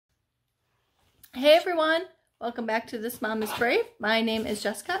Hey everyone, welcome back to This Mom is Brave. My name is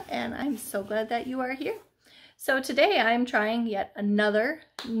Jessica and I'm so glad that you are here. So today I'm trying yet another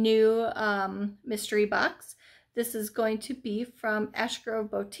new mystery box. This is going to be from Ashgrove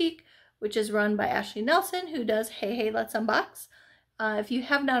Boutique, which is run by Ashley Nelson, who does Hey Hey Let's Unbox. If you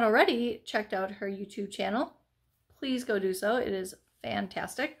have not already checked out her YouTube channel, please go do so. It is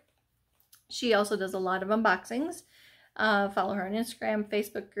fantastic. She also does a lot of unboxings. Follow her on Instagram,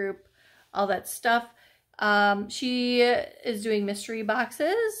 Facebook group, all that stuff. She is doing mystery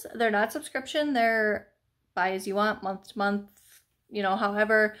boxes. They're not subscription. They're buy as you want, month to month, you know,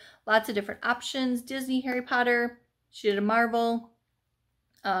 however, lots of different options. Disney, Harry Potter. She did a Marvel,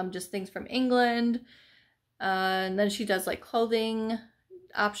 just things from England. And then she does like clothing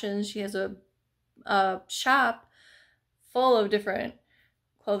options. She has a shop full of different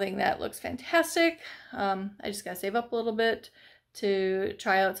clothing that looks fantastic. I just gotta save up a little bit to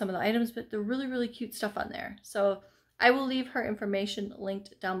try out some of the items, but they're really, really cute stuff on there. So I will leave her information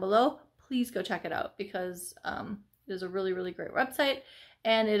linked down below. Please go check it out because it is a really, really great website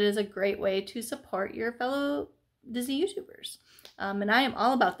and it is a great way to support your fellow Disney YouTubers. And I am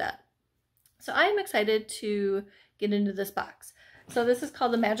all about that. So I am excited to get into this box. So this is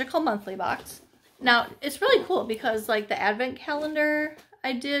called the Magical Monthly Box. Now it's really cool because like the Advent calendar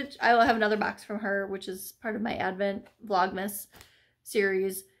I will have another box from her, which is part of my Advent Vlogmas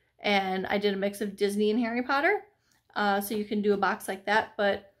series. And I did a mix of Disney and Harry Potter. So you can do a box like that.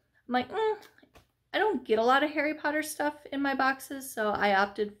 But I'm like, I don't get a lot of Harry Potter stuff in my boxes. So I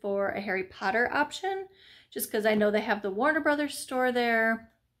opted for a Harry Potter option just because I know they have the Warner Brothers store there.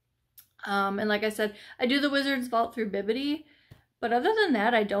 And like I said, I do the Wizards Vault through Bibbidi. But other than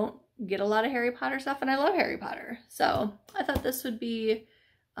that, I don't get a lot of Harry Potter stuff, and I love Harry Potter. So I thought this would be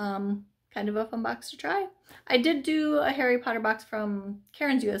kind of a fun box to try. I did do a Harry Potter box from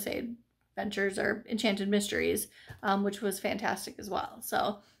Karen's USA Adventures or Enchanted Mysteries, which was fantastic as well.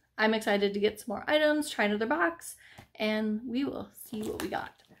 So I'm excited to get some more items, try another box, and we will see what we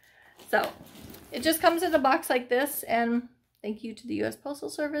got. So it just comes in a box like this, and thank you to the US Postal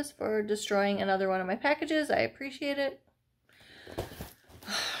Service for destroying another one of my packages. I appreciate it.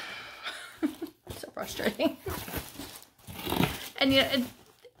 So frustrating. And you know,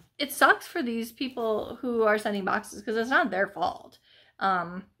 it sucks for these people who are sending boxes because it's not their fault. You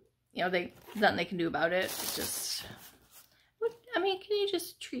know, there's nothing they can do about it. It's just, I mean, can you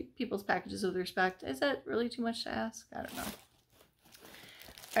just treat people's packages with respect? Is that really too much to ask? I don't know.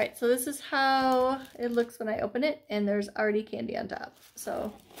 Alright, so this is how it looks when I open it, and there's already candy on top.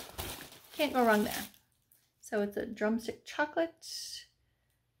 So, can't go wrong there. So it's a drumstick chocolate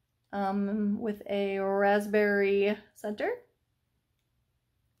with a raspberry center.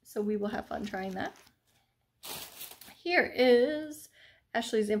 So we will have fun trying that. Here is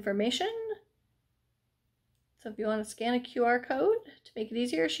Ashley's information. So if you want to scan a QR code to make it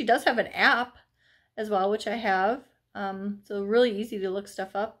easier, she does have an app as well, which I have. So really easy to look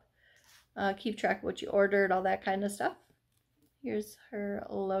stuff up, keep track of what you ordered, all that kind of stuff. Here's her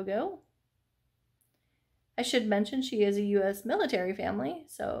logo. I should mention she is a U.S. military family,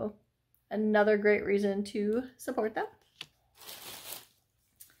 so another great reason to support them.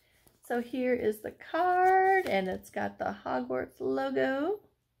 So here is the card, and it's got the Hogwarts logo.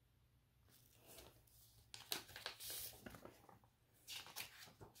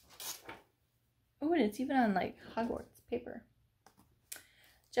 Oh, and it's even on like Hogwarts paper.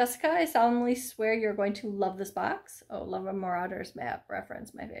 Jessica, I solemnly swear you're going to love this box. Oh, love a Marauders map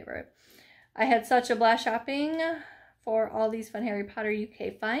reference, my favorite. I had such a blast shopping for all these fun Harry Potter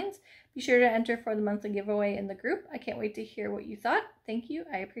UK finds. Be sure to enter for the monthly giveaway in the group. I can't wait to hear what you thought. Thank you.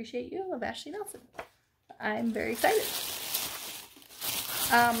 I appreciate you. Love, Ashley Nelson. I'm very excited.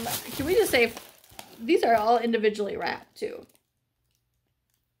 Can we just say these are all individually wrapped too.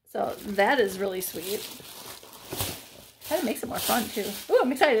 So that is really sweet. Kind of makes it more fun too. Oh,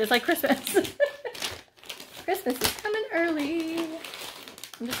 I'm excited. It's like Christmas. Christmas is coming early.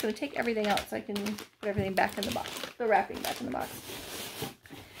 I'm just going to take everything out so I can put everything back in the box. The wrapping back in the box.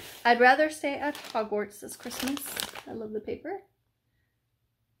 I'd rather stay at Hogwarts this Christmas. I love the paper.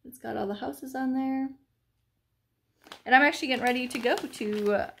 It's got all the houses on there. And I'm actually getting ready to go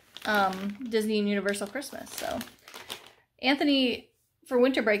to Disney and Universal Christmas. So Anthony, for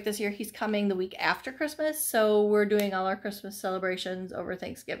winter break this year, he's coming the week after Christmas. So we're doing all our Christmas celebrations over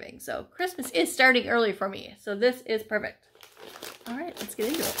Thanksgiving. So Christmas is starting early for me. So this is perfect. All right, let's get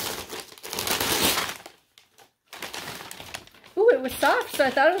into it. Ooh, it was soft, so I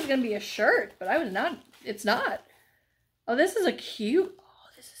thought it was going to be a shirt, but I was not. It's not. Oh, this is a cute,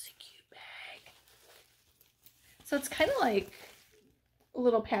 bag. So it's kind of like a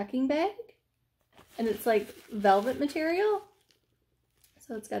little packing bag. And it's like velvet material.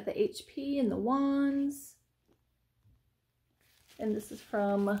 So it's got the HP and the wands. And this is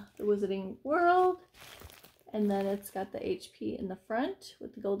from the Wizarding World. And then it's got the HP in the front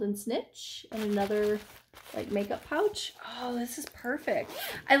with the golden snitch and another like makeup pouch. Oh, this is perfect.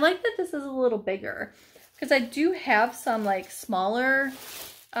 I like that this is a little bigger because I do have some like smaller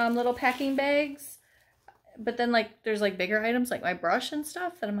little packing bags, but then like there's like bigger items like my brush and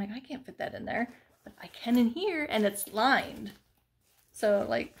stuff that I'm like, I can't fit that in there, but I can in here, and it's lined. So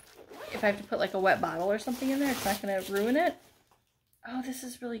like if I have to put like a wet bottle or something in there, it's not gonna ruin it. Oh, this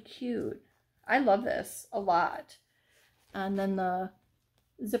is really cute. I love this a lot. And then the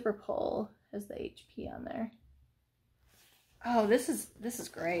zipper pull has the HP on there. Oh, this is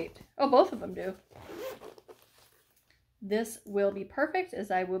great. Oh, both of them do. This will be perfect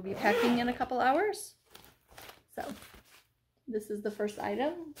as I will be packing in a couple hours. So this is the first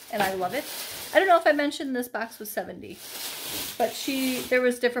item and I love it. I don't know if I mentioned this box was $70, but there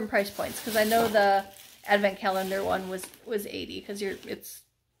was different price points because I know the advent calendar one was $80 because it's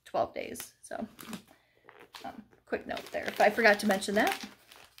 12 days. So quick note there if I forgot to mention that.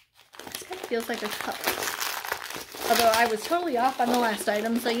 This kind of feels like a cup, although I was totally off on the last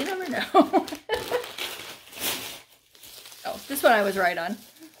item, so you never know. Oh, this one I was right on.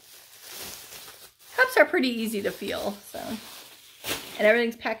 Cups are pretty easy to feel, so, and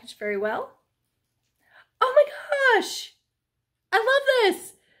everything's packaged very well. Oh my gosh, I love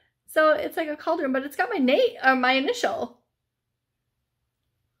this. So it's like a cauldron, but it's got my name, my initial.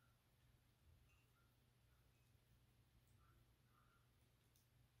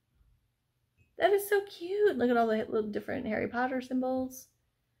 That is so cute. Look at all the little different Harry Potter symbols.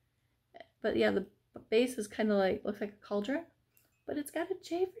 But yeah, the base is kind of like, looks like a cauldron. But it's got a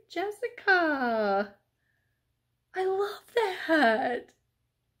J for Jessica. I love that.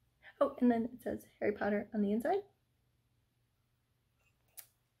 Oh, and then it says Harry Potter on the inside.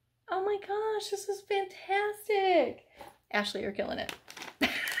 Oh my gosh, this is fantastic. Ashley, you're killing it.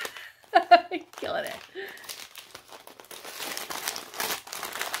 Killing it.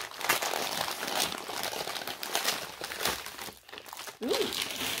 Ooh.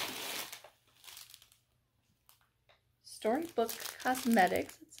 Storybook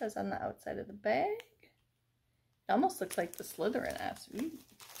Cosmetics, it says on the outside of the bag. It almost looks like the Slytherin-esque.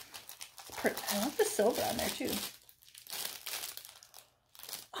 I love the silver on there too.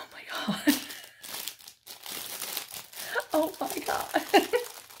 Oh my god. Oh my god.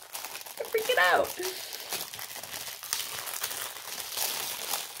 I'm freaking out.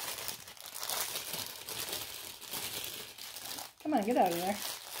 Come on, get out of there.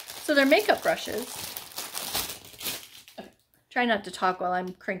 So they're makeup brushes. Okay. Try not to talk while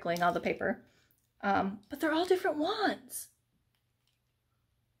I'm crinkling all the paper. But they're all different wands.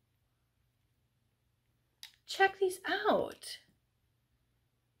 Check these out.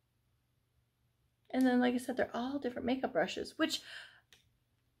 And then, like I said, they're all different makeup brushes, which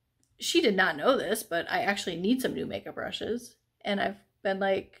she did not know this, but I actually need some new makeup brushes. And I've been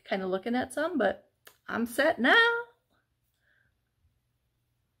like kind of looking at some, but I'm set now.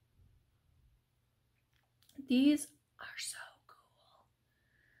 These are so cool.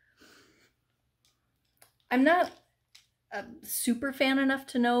 I'm not a super fan enough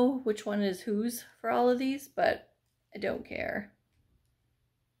to know which one is whose for all of these, but I don't care.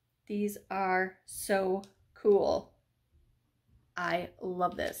 These are so cool. I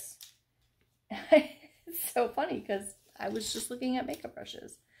love this. It's so funny because I was just looking at makeup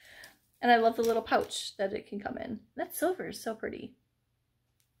brushes. And I love the little pouch that it can come in. That silver is so pretty.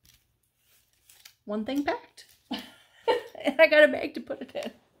 One thing packed. And I got a bag to put it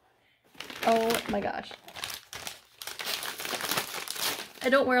in. Oh my gosh. I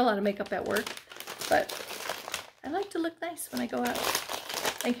don't wear a lot of makeup at work, but I like to look nice when I go out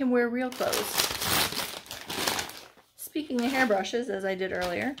and can wear real clothes. Speaking of hairbrushes, as I did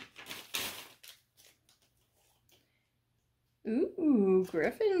earlier. Ooh,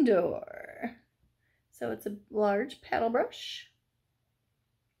 Gryffindor. So it's a large paddle brush.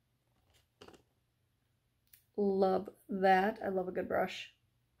 Love that. I love a good brush.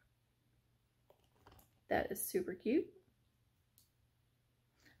 That is super cute.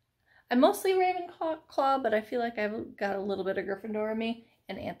 I'm mostly Ravenclaw, but I feel like I've got a little bit of Gryffindor in me,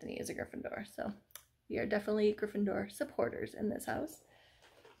 and Anthony is a Gryffindor, so we are definitely Gryffindor supporters in this house.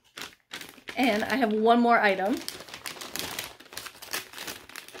 And I have one more item.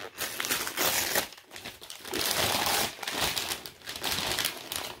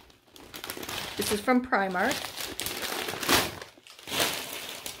 This is from Primark.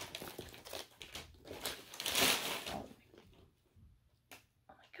 Oh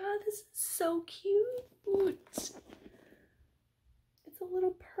my god, this is so cute. It's a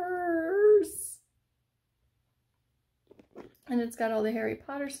little purse. And it's got all the Harry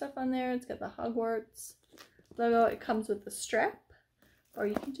Potter stuff on there. It's got the Hogwarts logo. It comes with the strap, or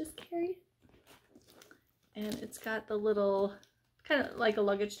you can just carry it. And it's got the little, kind of like a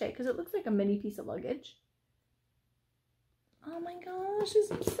luggage tag, because it looks like a mini piece of luggage. Oh my gosh,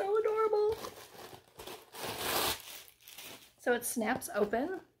 this is so adorable. So it snaps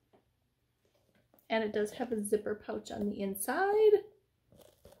open, and it does have a zipper pouch on the inside.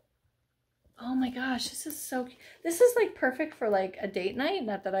 Oh my gosh, this is so cute. This is like perfect for like a date night.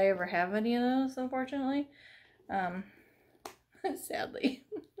 Not that I ever have any of those, unfortunately. Sadly.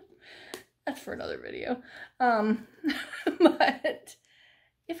 That's for another video. But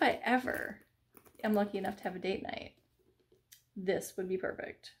if I ever am lucky enough to have a date night, this would be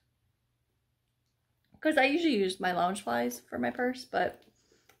perfect. Because I usually use my Loungeflies for my purse, but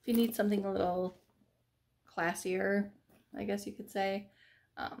if you need something a little classier, I guess you could say,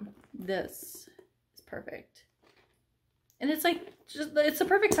 this is perfect. And it's like, it's the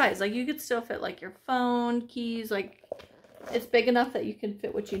perfect size. Like, you could still fit like your phone, keys, like it's big enough that you can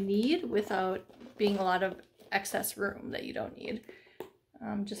fit what you need without being a lot of excess room that you don't need,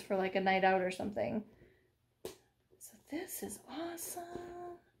 just for like a night out or something. So this is awesome.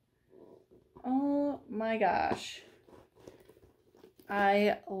 Oh my gosh.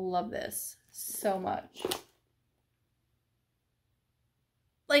 I love this so much.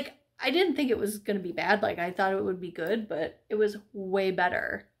 Like, I didn't think it was going to be bad. Like, I thought it would be good, but it was way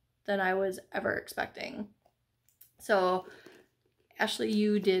better than I was ever expecting. So, Ashley,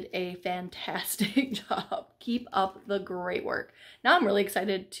 you did a fantastic job. Keep up the great work. Now I'm really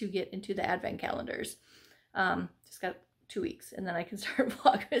excited to get into the advent calendars. Just got 2 weeks, and then I can start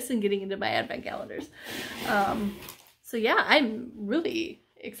Vlogmas and getting into my advent calendars. So yeah, I'm really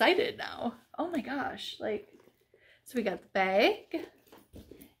excited now. Oh my gosh. Like, so we got the bag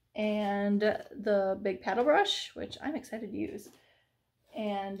and the big paddle brush, which I'm excited to use,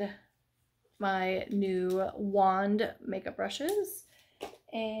 and my new wand makeup brushes.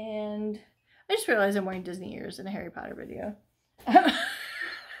 And I just realized I'm wearing Disney ears in a Harry Potter video.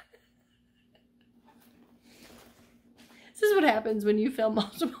 This is what happens when you film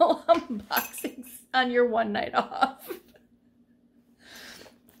multiple unboxings on your one night off.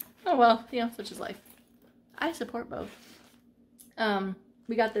 Oh well, you know, such is life. I support both.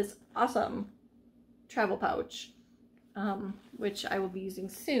 We got this awesome travel pouch, which I will be using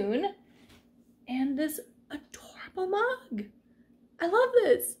soon. And this adorable mug. I love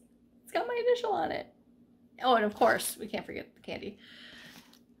this. It's got my initial on it. Oh, and of course, we can't forget the candy.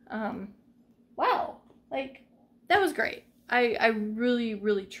 Wow. Like, that was great. I really,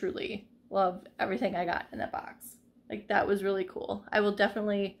 really, truly love everything I got in that box. Like, that was really cool. I will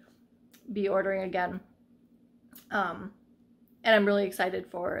definitely be ordering again. And I'm really excited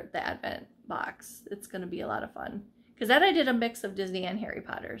for the Advent box. It's going to be a lot of fun. Because that I did a mix of Disney and Harry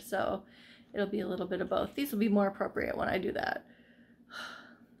Potter, so it'll be a little bit of both. These will be more appropriate when I do that.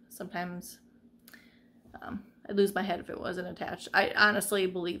 Sometimes I'd lose my head if it wasn't attached. I honestly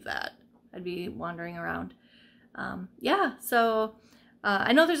believe that. I'd be wandering around. Yeah, so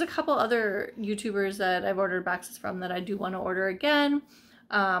I know there's a couple other YouTubers that I've ordered boxes from that I do want to order again.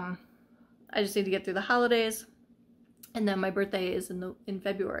 I just need to get through the holidays. And then my birthday is in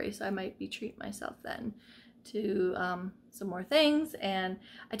February, so I might be treating myself then to some more things. And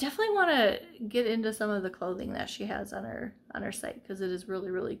I definitely want to get into some of the clothing that she has on her site, because it is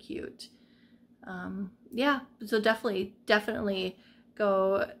really, really cute. Yeah, so definitely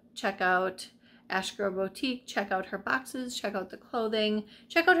go check out Ash Girl Boutique, check out her boxes, check out the clothing,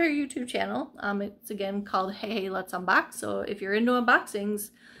 check out her YouTube channel. It's again called Hey Let's Unbox. So if you're into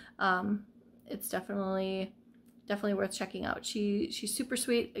unboxings, it's definitely worth checking out. She's super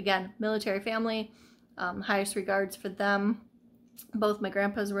sweet. Again, military family. Highest regards for them. Both my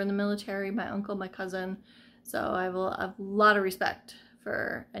grandpas were in the military, my uncle, my cousin. So I have a lot of respect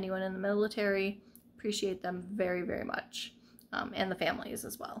for anyone in the military. Appreciate them very, very much. And the families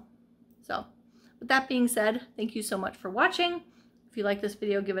as well. So with that being said, thank you so much for watching. If you like this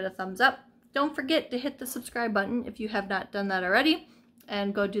video, give it a thumbs up. Don't forget to hit the subscribe button if you have not done that already.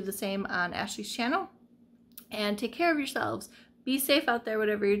 And go do the same on Ashley's channel. And take care of yourselves. Be safe out there,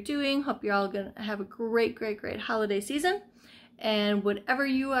 whatever you're doing. Hope you're all going to have a great, great, great holiday season. And whatever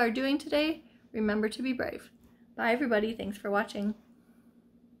you are doing today, remember to be brave. Bye, everybody. Thanks for watching.